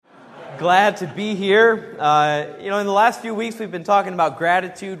Glad to be here. In the last few weeks we've been talking about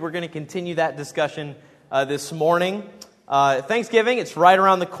gratitude. We're going to continue that discussion this morning. Thanksgiving, it's right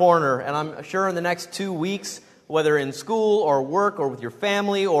around the corner, and I'm sure in the next 2 weeks, whether in school or work or with your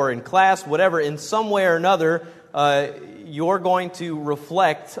family or in class, whatever, in some way or another, you're going to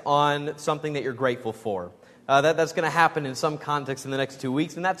reflect on something that you're grateful for. That's going to happen in some context in the next 2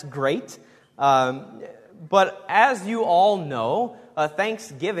 weeks, and that's great. But as you all know,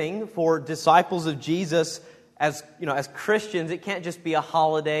 Thanksgiving for disciples of Jesus, as Christians, it can't just be a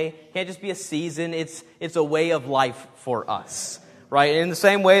holiday, it can't just be a season. It's a way of life for us, right? In the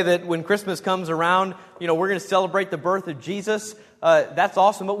same way that when Christmas comes around, we're going to celebrate the birth of Jesus. That's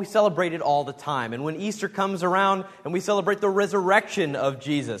awesome, but we celebrate it all the time. And when Easter comes around and we celebrate the resurrection of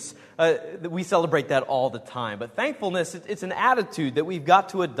Jesus, we celebrate that all the time. But thankfulness, it's an attitude that we've got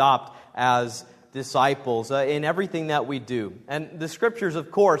to adopt as disciples in everything that we do. And the scriptures, of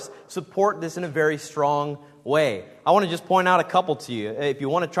course, support this in a very strong way. I want to just point out a couple to you. If you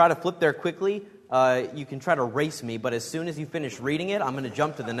want to try to flip there quickly, you can try to race me, but as soon as you finish reading it, I'm going to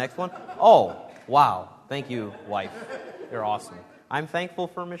jump to the next one. Oh, wow. Thank you, wife. You're awesome. I'm thankful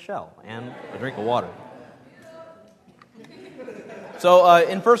for Michelle and a drink of water. So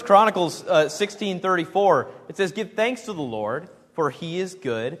in 1 Chronicles 16:34, it says, "Give thanks to the Lord, for He is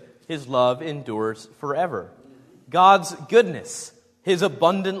good. His love endures forever." God's goodness, His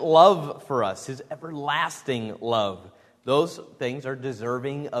abundant love for us, His everlasting love, those things are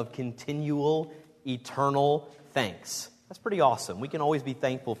deserving of continual, eternal thanks. That's pretty awesome. We can always be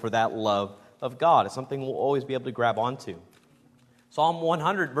thankful for that love of God. It's something we'll always be able to grab onto. Psalm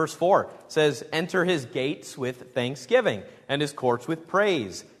 100, verse 4 says, "Enter His gates with thanksgiving and His courts with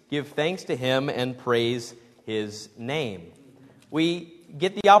praise. Give thanks to Him and praise His name." We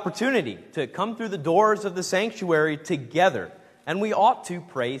get the opportunity to come through the doors of the sanctuary together, and we ought to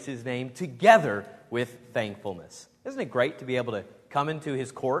praise His name together with thankfulness. Isn't it great to be able to come into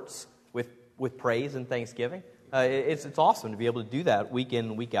His courts with praise and thanksgiving? It's awesome to be able to do that week in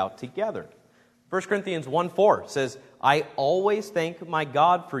and week out together. 1 Corinthians 1:4 says, "I always thank my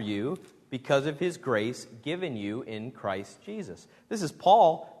God for you because of His grace given you in Christ Jesus." This is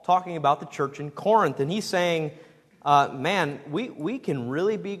Paul talking about the church in Corinth, and he's saying, we can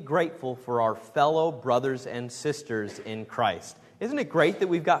really be grateful for our fellow brothers and sisters in Christ. Isn't it great that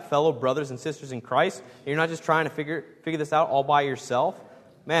we've got fellow brothers and sisters in Christ? And you're not just trying to figure this out all by yourself.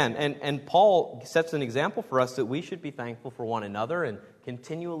 Man, and Paul sets an example for us that we should be thankful for one another and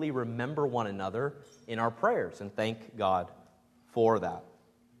continually remember one another in our prayers and thank God for that.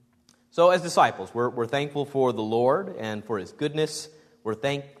 So as disciples, we're thankful for the Lord and for His goodness. We're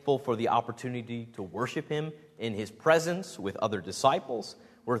thankful for the opportunity to worship Him in His presence with other disciples.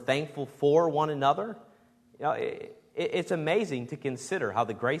 We're thankful for one another. It's amazing to consider how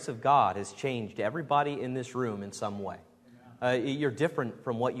the grace of God has changed everybody in this room in some way. You're different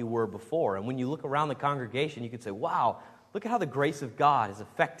from what you were before. And when you look around the congregation, you can say, wow, look at how the grace of God has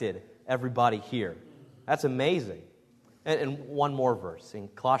affected everybody here. That's amazing. And one more verse in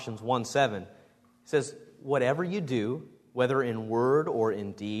Colossians 1:7, it says, "Whatever you do, whether in word or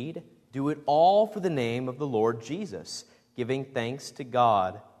in deed, do it all for the name of the Lord Jesus, giving thanks to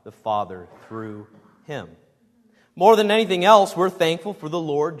God the Father through Him." More than anything else, we're thankful for the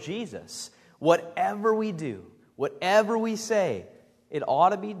Lord Jesus. Whatever we do, whatever we say, it ought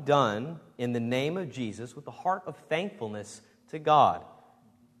to be done in the name of Jesus with the heart of thankfulness to God.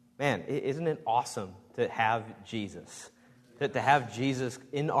 Man, isn't it awesome to have Jesus? To have Jesus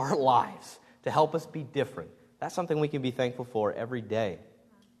in our lives, to help us be different. That's something we can be thankful for every day.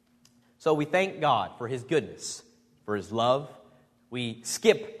 So we thank God for His goodness, for His love. We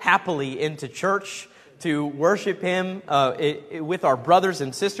skip happily into church to worship Him with our brothers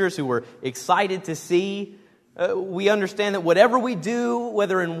and sisters who we're excited to see. We understand that whatever we do,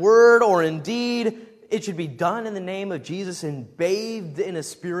 whether in word or in deed, it should be done in the name of Jesus and bathed in a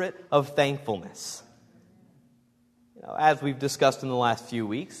spirit of thankfulness. As we've discussed in the last few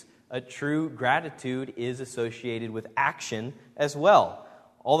weeks, a true gratitude is associated with action as well.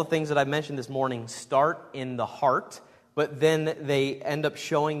 All the things that I mentioned this morning start in the heart, but then they end up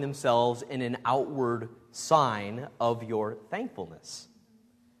showing themselves in an outward sign of your thankfulness.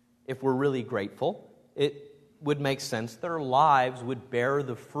 If we're really grateful, it would make sense that our lives would bear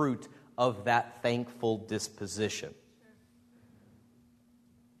the fruit of that thankful disposition.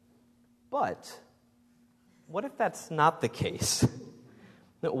 But what if that's not the case?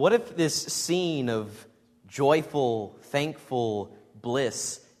 What if this scene of joyful, thankful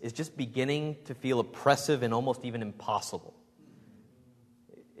bliss is just beginning to feel oppressive and almost even impossible?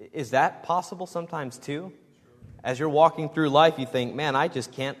 Is that possible sometimes too? As you're walking through life, you think, man, I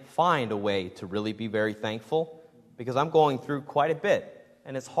just can't find a way to really be very thankful because I'm going through quite a bit,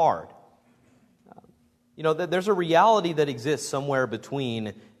 and it's hard. There's a reality that exists somewhere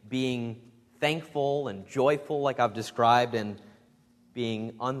between being thankful and joyful, like I've described, and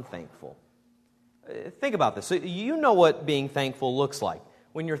being unthankful. Think about this. So you know what being thankful looks like.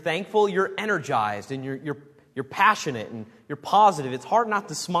 When you're thankful, you're energized and you're passionate and you're positive. It's hard not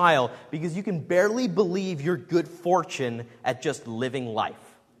to smile because you can barely believe your good fortune at just living life.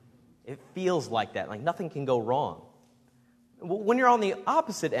 It feels like that, like nothing can go wrong. When you're on the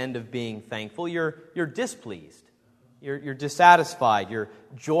opposite end of being thankful, you're displeased. You're dissatisfied. You're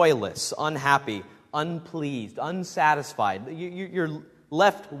joyless, unhappy, unpleased, unsatisfied. You're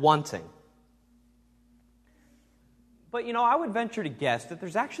left wanting. But, I would venture to guess that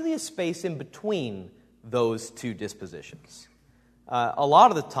there's actually a space in between those two dispositions. A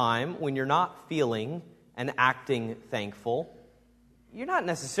lot of the time, when you're not feeling and acting thankful, you're not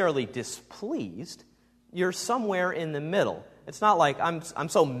necessarily displeased. You're somewhere in the middle. It's not like I'm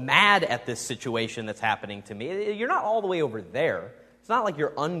so mad at this situation that's happening to me. You're not all the way over there. It's not like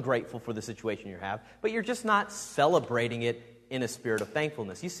you're ungrateful for the situation you have, but you're just not celebrating it in a spirit of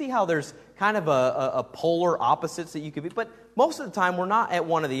thankfulness. You see how there's kind of a polar opposites that you could be, but most of the time we're not at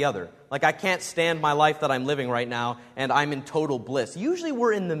one or the other. Like I can't stand my life that I'm living right now and I'm in total bliss. Usually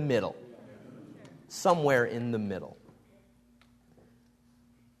we're in the middle. Somewhere in the middle.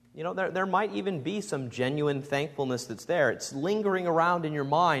 There might even be some genuine thankfulness that's there. It's lingering around in your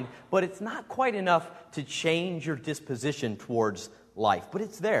mind, but it's not quite enough to change your disposition towards life. But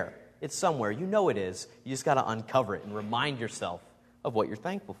it's there. It's somewhere. You know it is. You just got to uncover it and remind yourself of what you're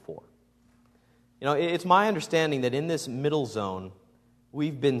thankful for. It's my understanding that in this middle zone,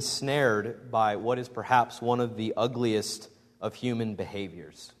 we've been snared by what is perhaps one of the ugliest of human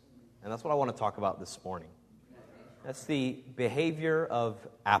behaviors. And that's what I want to talk about this morning. That's the behavior of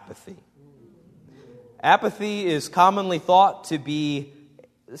apathy. Apathy is commonly thought to be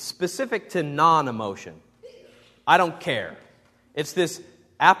specific to non-emotion. I don't care. It's this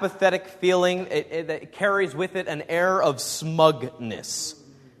apathetic feeling that carries with it an air of smugness.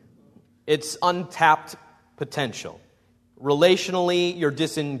 It's untapped potential. Relationally, you're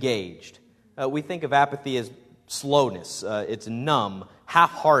disengaged. We think of apathy as slowness. It's numb,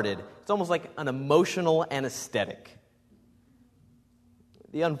 half-hearted. It's almost like an emotional anesthetic.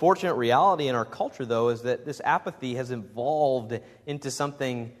 The unfortunate reality in our culture, though, is that this apathy has evolved into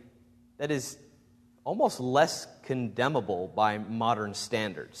something that is almost less condemnable by modern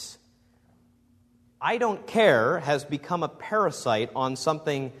standards. I don't care has become a parasite on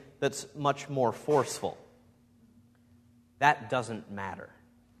something that's much more forceful. That doesn't matter.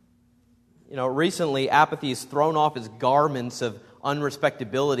 Recently, apathy has thrown off its garments of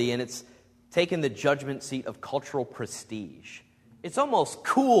unrespectability, and it's taken the judgment seat of cultural prestige. It's almost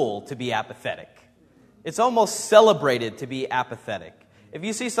cool to be apathetic. It's almost celebrated to be apathetic. If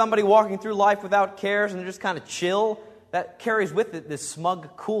you see somebody walking through life without cares and they're just kind of chill, that carries with it this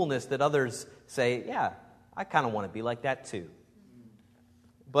smug coolness that others say, yeah, I kind of want to be like that too.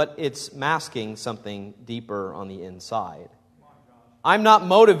 But it's masking something deeper on the inside. I'm not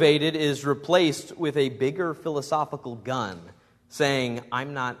motivated is replaced with a bigger philosophical gun saying,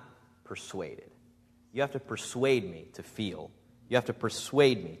 I'm not persuaded. You have to persuade me to feel. You have to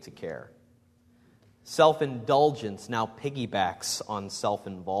persuade me to care. Self-indulgence now piggybacks on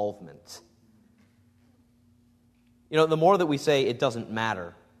self-involvement. The more that we say it doesn't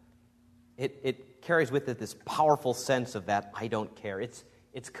matter, it carries with it this powerful sense of that I don't care.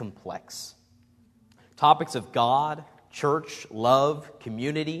 It's complex. Topics of God, church, love,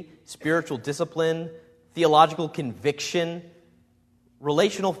 community, spiritual discipline, theological conviction,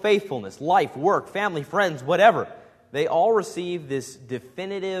 relational faithfulness, life, work, family, friends, whatever. They all receive this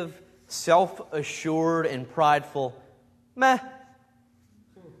definitive, self-assured, and prideful, meh,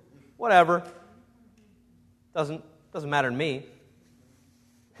 whatever, doesn't matter to me.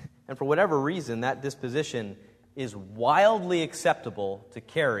 And for whatever reason, that disposition is wildly acceptable to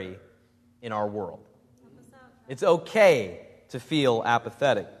carry in our world. It's okay to feel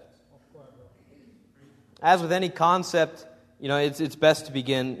apathetic. As with any concept, it's best to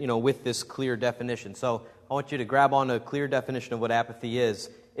begin, with this clear definition. So I want you to grab on a clear definition of what apathy is.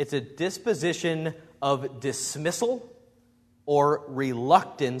 It's a disposition of dismissal or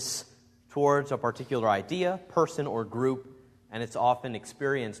reluctance towards a particular idea, person, or group, and it's often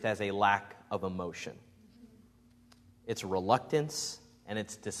experienced as a lack of emotion. It's reluctance and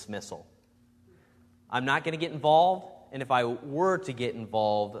it's dismissal. I'm not going to get involved, and if I were to get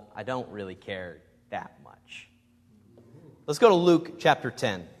involved, I don't really care that much. Let's go to Luke chapter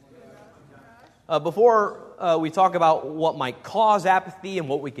 10. Before we talk about what might cause apathy and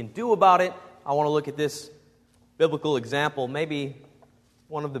what we can do about it, I want to look at this biblical example, maybe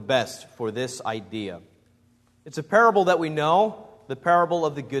one of the best for this idea. It's a parable that we know, the parable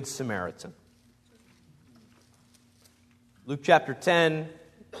of the Good Samaritan. Luke chapter 10,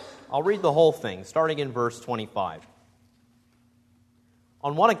 I'll read the whole thing, starting in verse 25.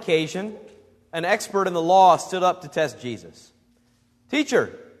 On one occasion, an expert in the law stood up to test Jesus.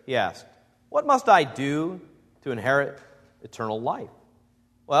 "Teacher," he asked, "what must I do to inherit eternal life?"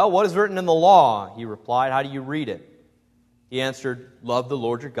 "Well, what is written in the law?" he replied. "How do you read it?" He answered, "Love the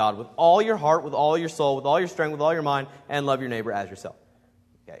Lord your God with all your heart, with all your soul, with all your strength, with all your mind, and love your neighbor as yourself."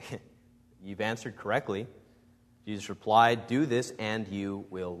 Okay, you've answered correctly. Jesus replied, "Do this and you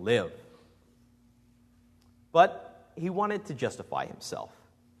will live." But he wanted to justify himself.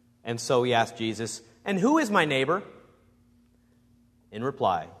 And so he asked Jesus, "And who is my neighbor?" In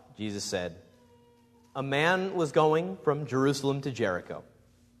reply, Jesus said, "A man was going from Jerusalem to Jericho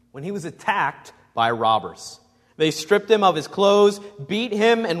when he was attacked by robbers. They stripped him of his clothes, beat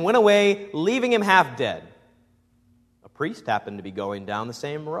him, and went away, leaving him half dead. A priest happened to be going down the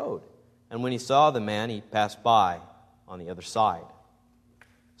same road, and when he saw the man, he passed by on the other side.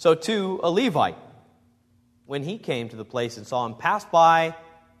 So too, a Levite, when he came to the place and saw him, passed by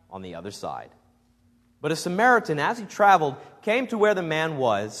on the other side. But a Samaritan, as he traveled, came to where the man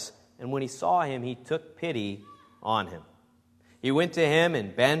was, and when he saw him, he took pity on him. He went to him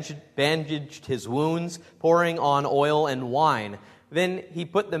and bandaged his wounds, pouring on oil and wine. Then he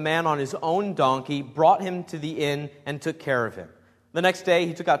put the man on his own donkey, brought him to the inn, and took care of him. The next day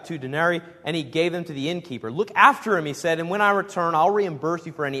he took out 2 denarii, and he gave them to the innkeeper. "Look after him," he said, "and when I return, I'll reimburse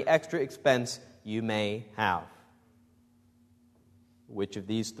you for any extra expense you may have." Which of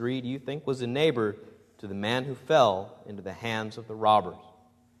these 3 do you think was a neighbor to the man who fell into the hands of the robbers?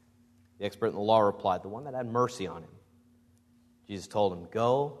 The expert in the law replied, "The one that had mercy on him." Jesus told him,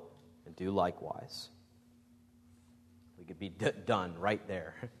 "Go and do likewise." We could be done right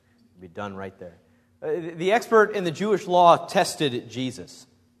there. Be done right there. The expert in the Jewish law tested Jesus.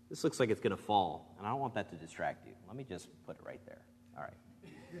 This looks like it's going to fall, and I don't want that to distract you. Let me just put it right there. All right.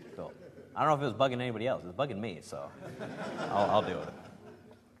 Cool. I don't know if it was bugging anybody else. It was bugging me, so I'll do it.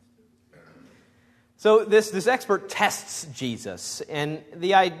 So this expert tests Jesus, and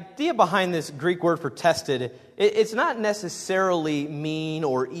the idea behind this Greek word for tested, it's not necessarily mean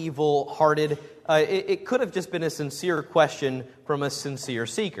or evil-hearted. It could have just been a sincere question from a sincere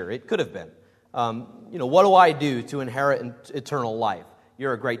seeker. It could have been. What do I do to inherit eternal life?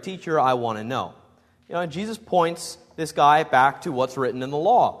 You're a great teacher. I want to know. And Jesus points this guy back to what's written in the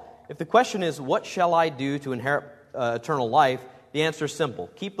law. If the question is, what shall I do to inherit eternal life? The answer is simple.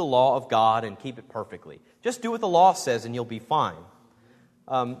 Keep the law of God and keep it perfectly. Just do what the law says and you'll be fine.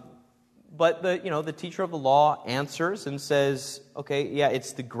 But the teacher of the law answers and says, okay, yeah,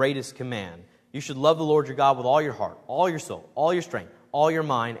 it's the greatest command. You should love the Lord your God with all your heart, all your soul, all your strength, all your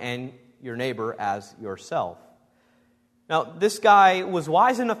mind, and your neighbor as yourself. Now, this guy was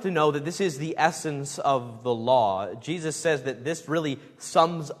wise enough to know that this is the essence of the law. Jesus says that this really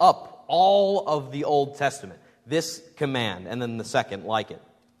sums up all of the Old Testament. This command, and then the second like it.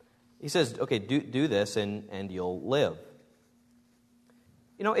 He says, okay, do this and you'll live.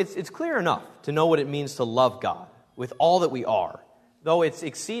 It's clear enough to know what it means to love God with all that we are, though it's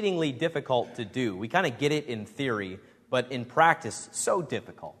exceedingly difficult to do. We kind of get it in theory, but in practice, so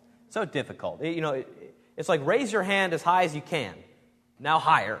difficult. So difficult. It's like raise your hand as high as you can. Now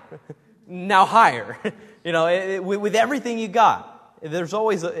higher. Now higher. With everything you got. There's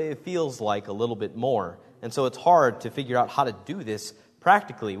always, it feels like, a little bit more. And so it's hard to figure out how to do this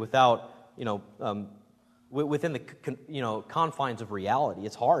practically without, within the confines of reality.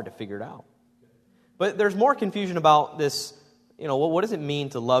 It's hard to figure it out. But there's more confusion about this. What does it mean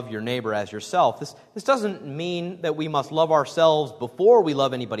to love your neighbor as yourself? This doesn't mean that we must love ourselves before we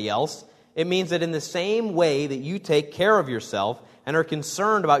love anybody else. It means that in the same way that you take care of yourself and are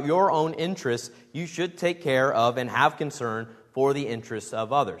concerned about your own interests, you should take care of and have concern for the interests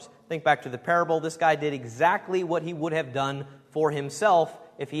of others. Think back to the parable. This guy did exactly what he would have done for himself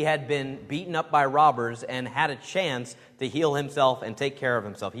if he had been beaten up by robbers and had a chance to heal himself and take care of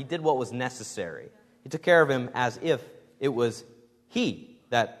himself. He did what was necessary. He took care of him as if it was he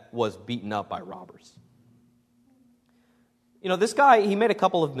that was beaten up by robbers. This guy, he made a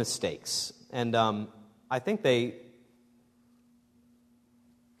couple of mistakes, and I think they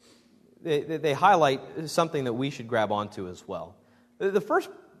highlight something that we should grab onto as well. The first,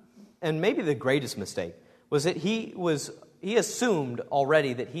 and maybe the greatest mistake, was that he assumed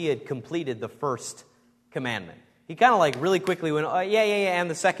already that he had completed the first commandment. He kind of really quickly went, yeah, and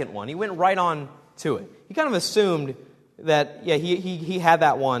the second one. He went right on to it. He kind of assumed that, he had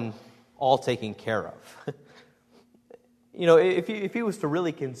that one all taken care of. If he was to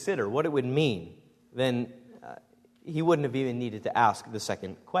really consider what it would mean, then he wouldn't have even needed to ask the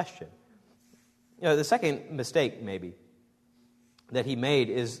second question. The second mistake, maybe, that he made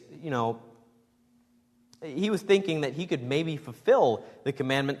is, he was thinking that he could maybe fulfill the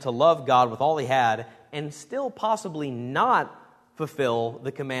commandment to love God with all he had and still possibly not fulfill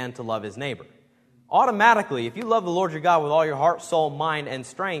the command to love his neighbor. Automatically, if you love the Lord your God with all your heart, soul, mind, and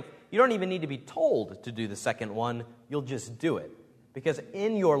strength, you don't even need to be told to do the second one. You'll just do it. Because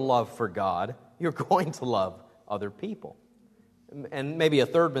in your love for God, you're going to love other people. And maybe a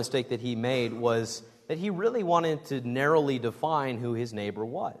third mistake that he made was that he really wanted to narrowly define who his neighbor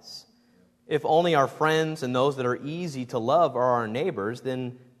was. If only our friends and those that are easy to love are our neighbors,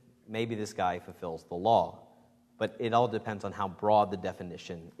 then maybe this guy fulfills the law. But it all depends on how broad the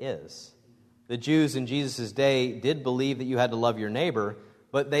definition is. The Jews in Jesus' day did believe that you had to love your neighbor,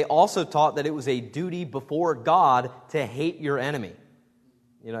 but they also taught that it was a duty before God to hate your enemy.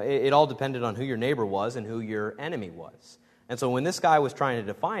 It all depended on who your neighbor was and who your enemy was. And so when this guy was trying to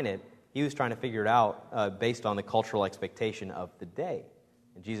define it, he was trying to figure it out based on the cultural expectation of the day.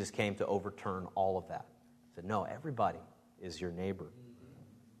 And Jesus came to overturn all of that. He said, no, everybody is your neighbor.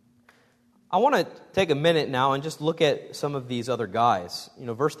 I want to take a minute now and just look at some of these other guys.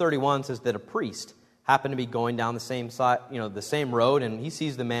 Verse 31 says that a priest happened to be going down the same side, the same road, and he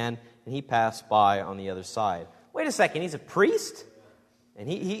sees the man, and he passed by on the other side. Wait a second, he's a priest? And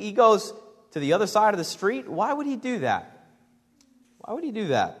he goes to the other side of the street? Why would he do that? Why would he do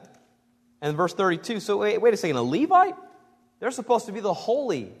that? And verse 32, so wait a second, a Levite? They're supposed to be the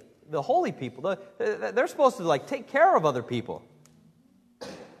holy people. They're supposed to take care of other people.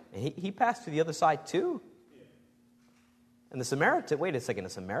 And he passed to the other side too. And the Samaritan, wait a second, a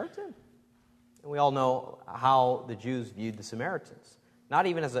Samaritan? And we all know how the Jews viewed the Samaritans. Not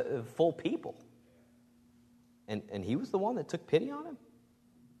even as a full people. And he was the one that took pity on him?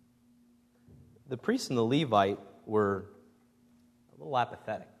 The priest and the Levite were a little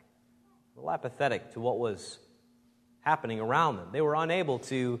apathetic to what was happening around them. They were unable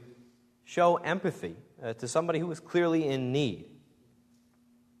to show empathy to somebody who was clearly in need.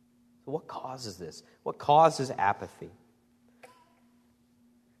 So what causes this? What causes apathy?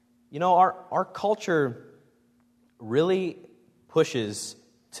 Our culture really pushes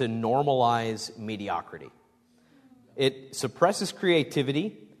to normalize mediocrity. It suppresses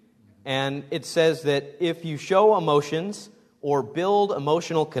creativity, and it says that if you show emotions or build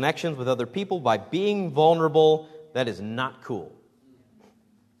emotional connections with other people by being vulnerable, that is not cool.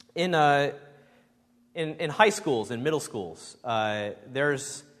 In high schools, in middle schools,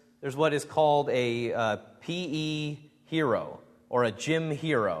 there's what is called a PE hero or a gym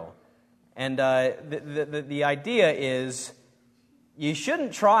hero. And the idea is you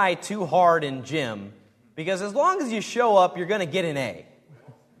shouldn't try too hard in gym because as long as you show up, you're going to get an A.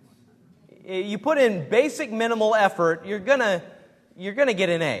 You put in basic minimal effort, you're going to get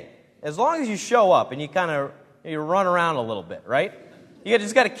an A. As long as you show up and you run around a little bit, right? You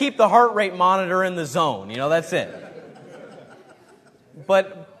just got to keep the heart rate monitor in the zone. That's it.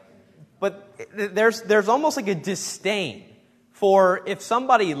 But there's almost like a disdain for if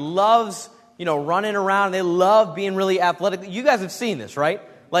somebody loves, running around, they love being really athletic. You guys have seen this, right?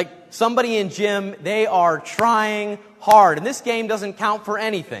 Like somebody in gym, they are trying hard. And this game doesn't count for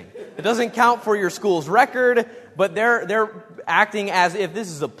anything. It doesn't count for your school's record, but they're acting as if this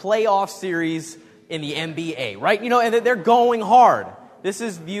is a playoff series in the NBA, right? And they're going hard. This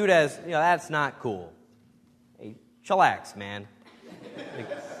is viewed as, that's not cool. Hey, chillax, man.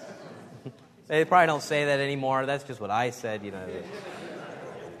 They probably don't say that anymore. That's just what I said,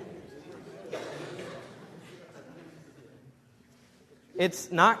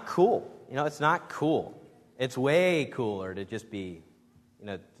 It's not cool. It's not cool. It's way cooler to just be,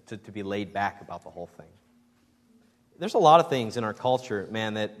 to be laid back about the whole thing. There's a lot of things in our culture,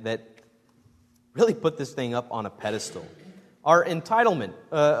 man, that really put this thing up on a pedestal. Our entitlement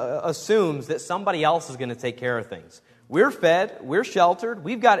assumes that somebody else is going to take care of things. We're fed, we're sheltered,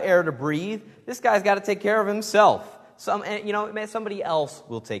 we've got air to breathe. This guy's got to take care of himself. Somebody else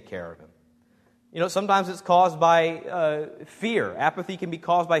will take care of him. Sometimes it's caused by fear. Apathy can be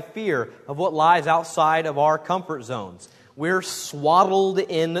caused by fear of what lies outside of our comfort zones. We're swaddled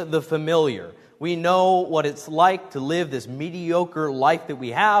in the familiar. We know what it's like to live this mediocre life that we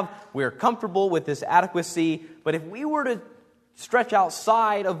have. We're comfortable with this adequacy. But if we were to stretch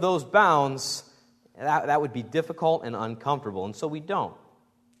outside of those bounds, that would be difficult and uncomfortable. And so we don't.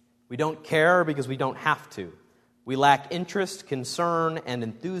 We don't care because we don't have to. We lack interest, concern, and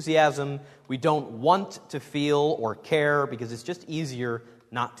enthusiasm. We don't want to feel or care because it's just easier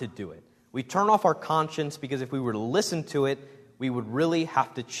not to do it. We turn off our conscience because if we were to listen to it, we would really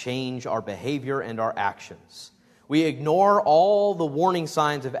have to change our behavior and our actions. We ignore all the warning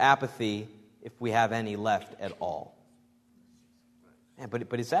signs of apathy if we have any left at all. Man,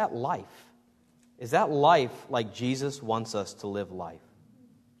 but is that life? Is that life like Jesus wants us to live life?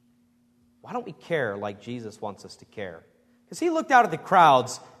 Why don't we care like Jesus wants us to care? Because he looked out at the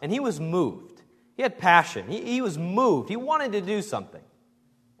crowds and he was moved. He had passion. He was moved. He wanted to do something.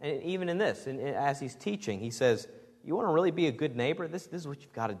 And even in this, as he's teaching, he says, you want to really be a good neighbor? This is what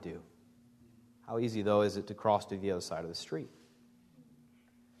you've got to do. How easy, though, is it to cross to the other side of the street?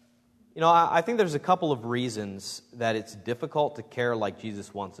 You know, I think there's a couple of reasons that it's difficult to care like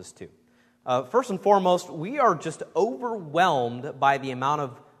Jesus wants us to. First and foremost, we are just overwhelmed by the amount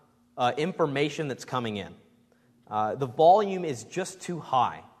of information that's coming in. The volume is just too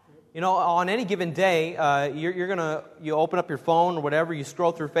high. You know, on any given day, you open up your phone or whatever, you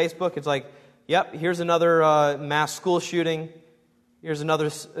scroll through Facebook, it's like, yep, here's another mass school shooting, here's another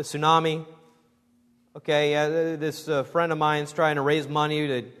tsunami. Okay, this friend of mine's trying to raise money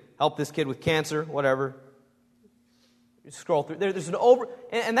to help this kid with cancer, whatever. You scroll through. There's an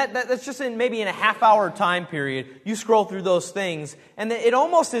and that's just maybe in a half-hour time period. You scroll through those things, and it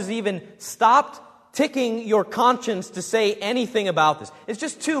almost has even stopped ticking your conscience to say anything about this. It's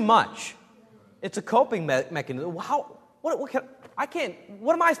just too much. It's a coping mechanism. What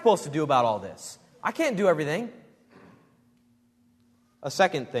am I supposed to do about all this? I can't do everything. A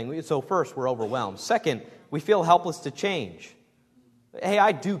second thing, so first, we're overwhelmed. Second, we feel helpless to change. Hey,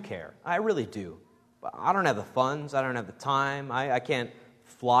 I do care. I really do. But I don't have the funds. I don't have the time. I can't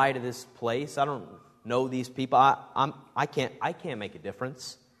fly to this place. I don't know these people. I can't make a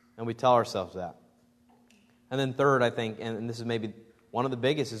difference. And we tell ourselves that. And then third, I think, and this is maybe one of the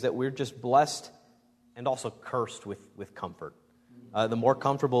biggest, is that we're just blessed and also cursed with comfort. The more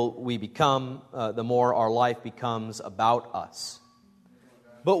comfortable we become, the more our life becomes about us.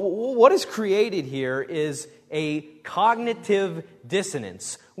 But what is created here is a cognitive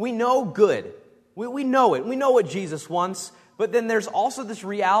dissonance. We know good. We know it. We know what Jesus wants. But then there's also this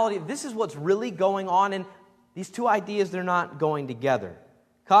reality, this is what's really going on, and these two ideas, they're not going together.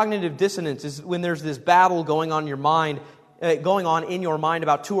 Cognitive dissonance is when there's this battle going on in your mind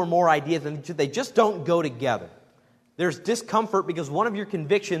about two or more ideas, and they just don't go together. There's discomfort because one of your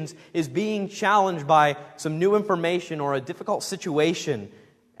convictions is being challenged by some new information or a difficult situation.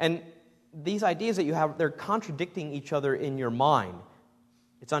 And these ideas that you have, they're contradicting each other in your mind.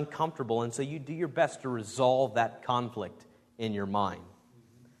 It's uncomfortable, and so you do your best to resolve that conflict in your mind.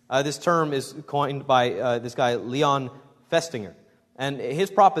 This term is coined by this guy, Leon Festinger. And his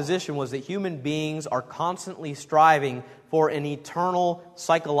proposition was that human beings are constantly striving for an eternal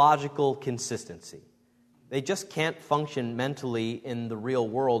psychological consistency. They just can't function mentally in the real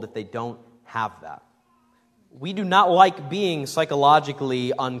world if they don't have that. We do not like being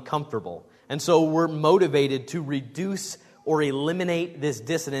psychologically uncomfortable, and so we're motivated to reduce or eliminate this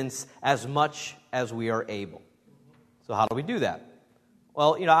dissonance as much as we are able. So how do we do that?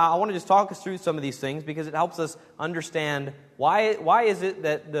 Well, I want to just talk us through some of these things because it helps us understand why is it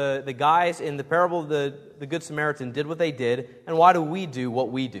that the guys in the parable of the Good Samaritan did what they did, and why do we do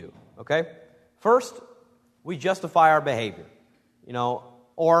what we do, okay? First, we justify our behavior,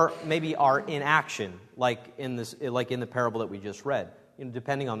 or maybe our inaction, like in the parable that we just read,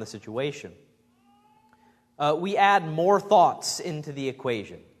 depending on the situation. We add more thoughts into the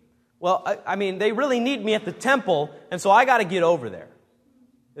equation. Well, they really need me at the temple, and so I got to get over there.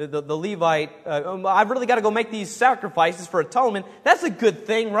 The Levite, I've really got to go make these sacrifices for atonement. That's a good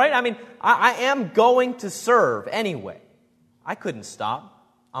thing, right? I am going to serve anyway. I couldn't stop.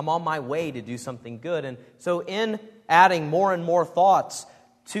 I'm on my way to do something good. And so in adding more and more thoughts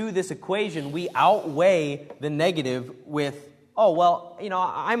to this equation, we outweigh the negative with,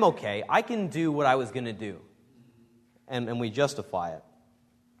 I'm okay. I can do what I was going to do. And we justify it.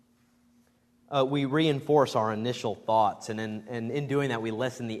 We reinforce our initial thoughts, and in doing that, we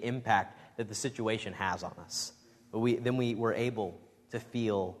lessen the impact that the situation has on us. But we're able to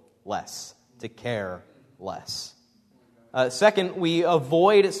feel less, to care less. Second, we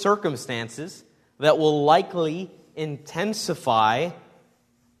avoid circumstances that will likely intensify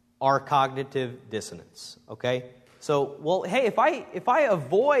our cognitive dissonance. Okay, so hey, if I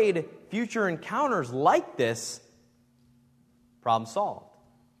avoid future encounters like this, problem solved.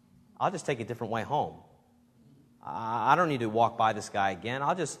 I'll just take a different way home. I don't need to walk by this guy again.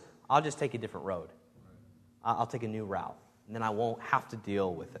 I'll just take a different road. I'll take a new route, and then I won't have to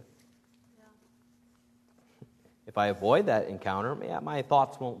deal with it. If I avoid that encounter, my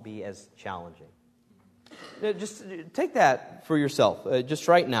thoughts won't be as challenging. Just take that for yourself, just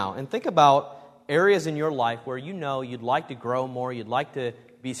right now, and think about areas in your life where you know you'd like to grow more, you'd like to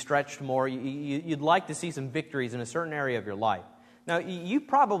be stretched more, you'd like to see some victories in a certain area of your life. Now, you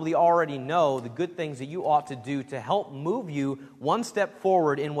probably already know the good things that you ought to do to help move you one step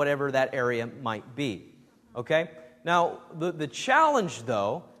forward in whatever that area might be. Okay? Now, the challenge,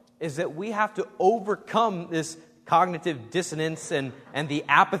 though, is that we have to overcome this cognitive dissonance and the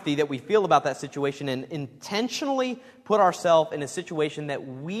apathy that we feel about that situation and intentionally put ourselves in a situation that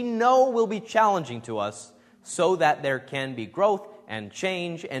we know will be challenging to us so that there can be growth and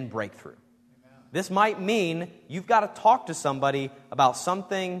change and breakthrough. This might mean you've got to talk to somebody about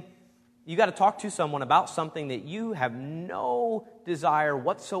something. You've got to talk to someone about something that you have no desire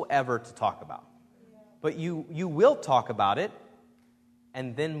whatsoever to talk about. But you will talk about it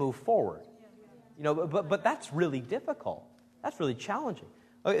and then move forward. But that's really difficult. That's really challenging.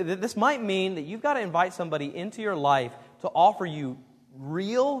 This might mean that you've got to invite somebody into your life to offer you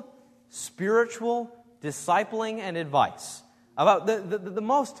real spiritual discipling and advice about the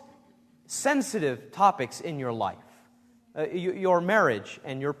most sensitive topics in your life, your marriage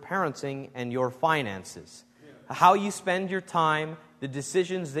and your parenting and your finances, how you spend your time, the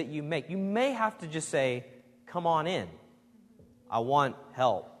decisions that you make. You may have to just say, come on in. I want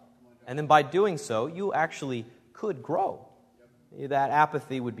help. And then by doing so, you actually could grow. That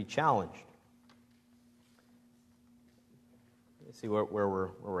apathy would be challenged. Let's see where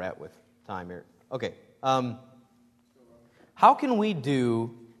we're at with time here. Okay. How can we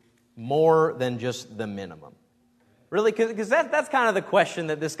do more than just the minimum? Really? Because that's kind of the question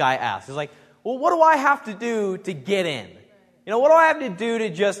that this guy asked. He's like, well, what do I have to do to get in? What do I have to do to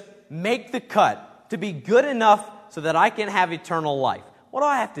just make the cut, to be good enough so that I can have eternal life? What do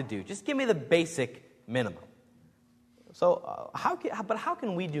I have to do? Just give me the basic minimum. So how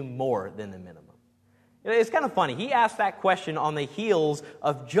can we do more than the minimum? It's kind of funny. He asked that question on the heels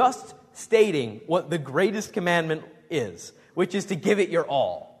of just stating what the greatest commandment is, which is to give it your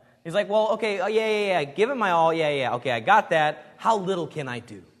all. He's like, well, okay, yeah, give it my all, yeah, okay, I got that. How little can I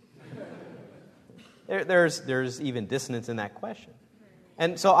do? There's even dissonance in that question.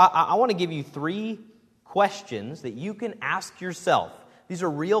 And so I want to give you 3 questions that you can ask yourself. These are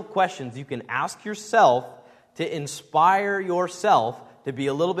real questions you can ask yourself to inspire yourself to be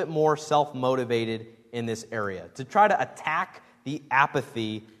a little bit more self-motivated in this area, to try to attack the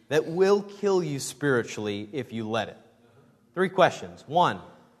apathy that will kill you spiritually if you let it. 3 questions. 1,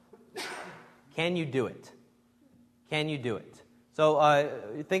 can you do it? Can you do it? So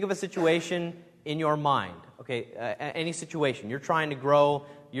think of a situation in your mind. Okay, any situation. You're trying to grow,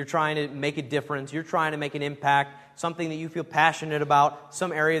 you're trying to make a difference, you're trying to make an impact, something that you feel passionate about,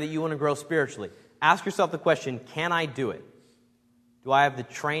 some area that you want to grow spiritually. Ask yourself the question, can I do it? Do I have the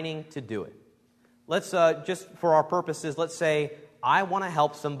training to do it? Let's, just for our purposes, let's say I want to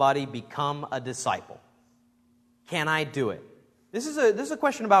help somebody become a disciple. Can I do it? This is a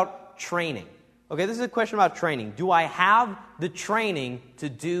question about training. Okay, this is a question about training. Do I have the training to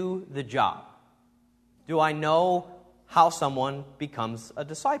do the job? Do I know how someone becomes a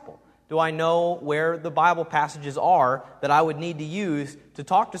disciple? Do I know where the Bible passages are that I would need to use to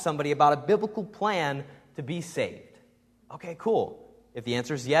talk to somebody about a biblical plan to be saved? Okay, cool. If the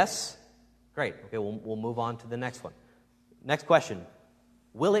answer is yes, great. Okay, we'll move on to the next one. Next question.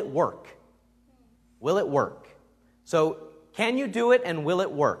 Will it work? Will it work? So, can you do it and will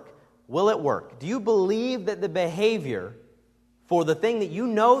it work? Will it work? Do you believe that the behavior for the thing that you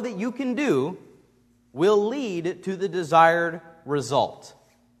know that you can do will lead to the desired result?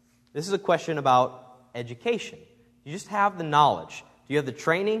 This is a question about education. You just have the knowledge. Do you have the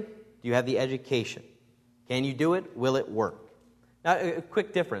training? Do you have the education? Can you do it? Will it work? Now, a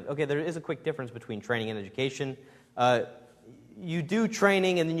quick difference. Okay, there is a quick difference between training and education. You do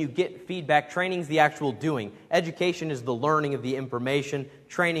training and then you get feedback. Training is the actual doing. Education is the learning of the information.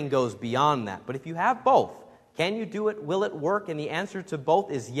 Training goes beyond that. But if you have both, can you do it? Will it work? And the answer to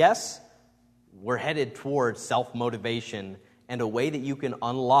both is yes. We're headed towards self-motivation and a way that you can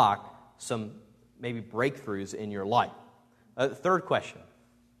unlock some maybe breakthroughs in your life. Third question.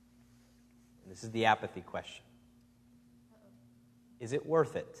 This is the apathy question. Is it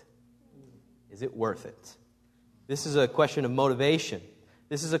worth it? Is it worth it? This is a question of motivation.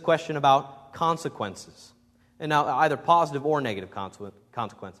 This is a question about consequences. And now either positive or negative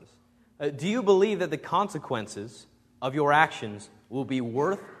consequences. Do you believe that the consequences of your actions will be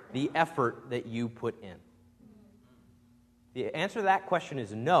worth the effort that you put in? The answer to that question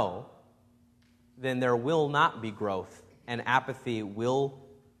is no. Then there will not be growth, and apathy will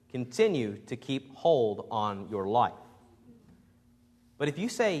continue to keep hold on your life. But if you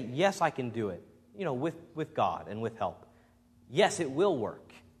say, yes, I can do it, with God and with help, yes, it will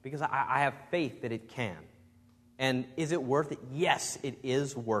work, because I have faith that it can. And is it worth it? Yes, it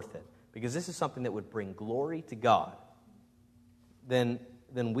is worth it, because this is something that would bring glory to God. Then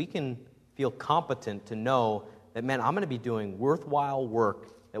we can feel competent to know that, man, I'm going to be doing worthwhile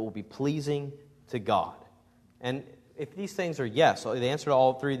work that will be pleasing to God. And if these things are yes, the answer to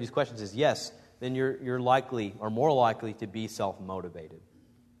all three of these questions is yes, then you're likely or more likely to be self-motivated.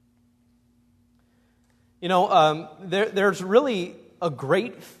 There's really a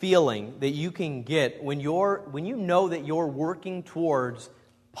great feeling that you can get when you know that you're working towards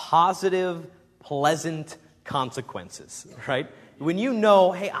positive, pleasant consequences, right? When you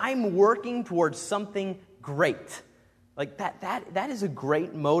know, hey, I'm working towards something great. Like that is a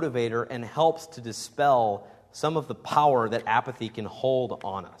great motivator and helps to dispel some of the power that apathy can hold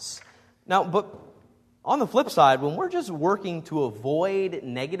on us. Now, but on the flip side, when we're just working to avoid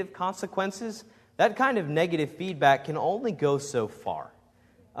negative consequences, that kind of negative feedback can only go so far.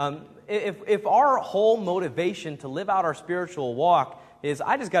 If our whole motivation to live out our spiritual walk is,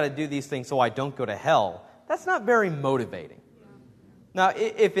 I just got to do these things so I don't go to hell, that's not very motivating. Now,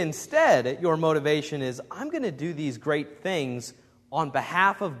 if instead your motivation is, I'm going to do these great things on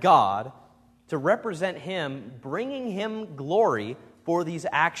behalf of God to represent Him, bringing Him glory for these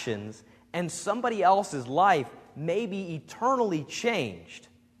actions, and somebody else's life may be eternally changed,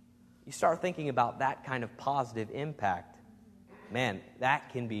 you start thinking about that kind of positive impact. Man,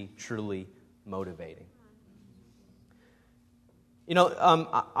 that can be truly motivating.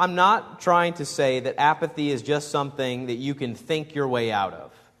 I'm not trying to say that apathy is just something that you can think your way out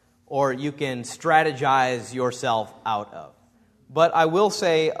of, or you can strategize yourself out of. But I will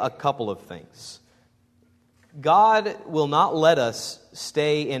say a couple of things. God will not let us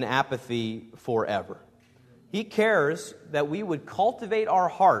stay in apathy forever. He cares that we would cultivate our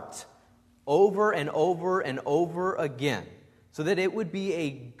heart over and over and over again, so that it would be a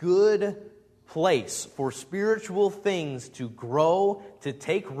good place for spiritual things to grow, to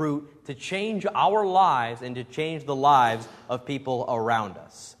take root, to change our lives, and to change the lives of people around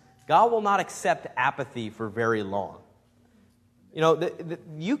us. God will not accept apathy for very long.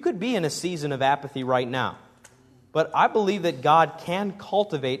 You could be in a season of apathy right now, but I believe that God can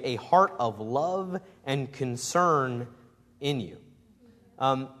cultivate a heart of love and concern in you.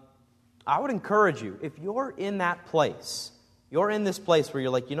 I would encourage you, if you're in that place, you're in this place where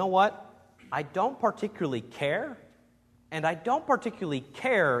you're like, you know what? I don't particularly care, and I don't particularly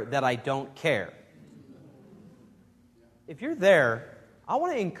care that I don't care. If you're there, I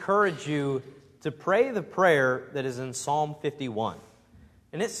want to encourage you to pray the prayer that is in Psalm 51.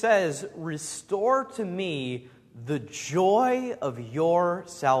 And it says, "Restore to me the joy of your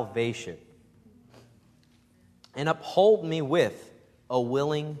salvation, and uphold me with a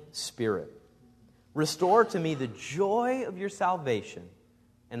willing spirit." Restore to me the joy of your salvation,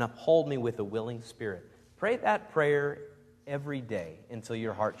 and uphold me with a willing spirit. Pray that prayer every day until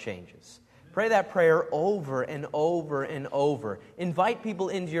your heart changes. Pray that prayer over and over and over. Invite people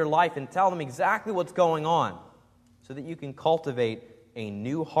into your life and tell them exactly what's going on, so that you can cultivate a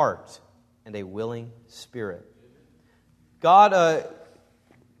new heart and a willing spirit. God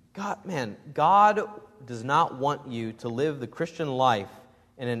does not want you to live the Christian life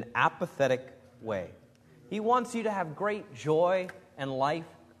in an apathetic way. He wants you to have great joy and life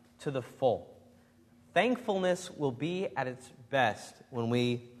to the full. Thankfulness will be at its best when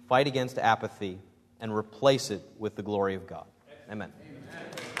we fight against apathy and replace it with the glory of God. Amen.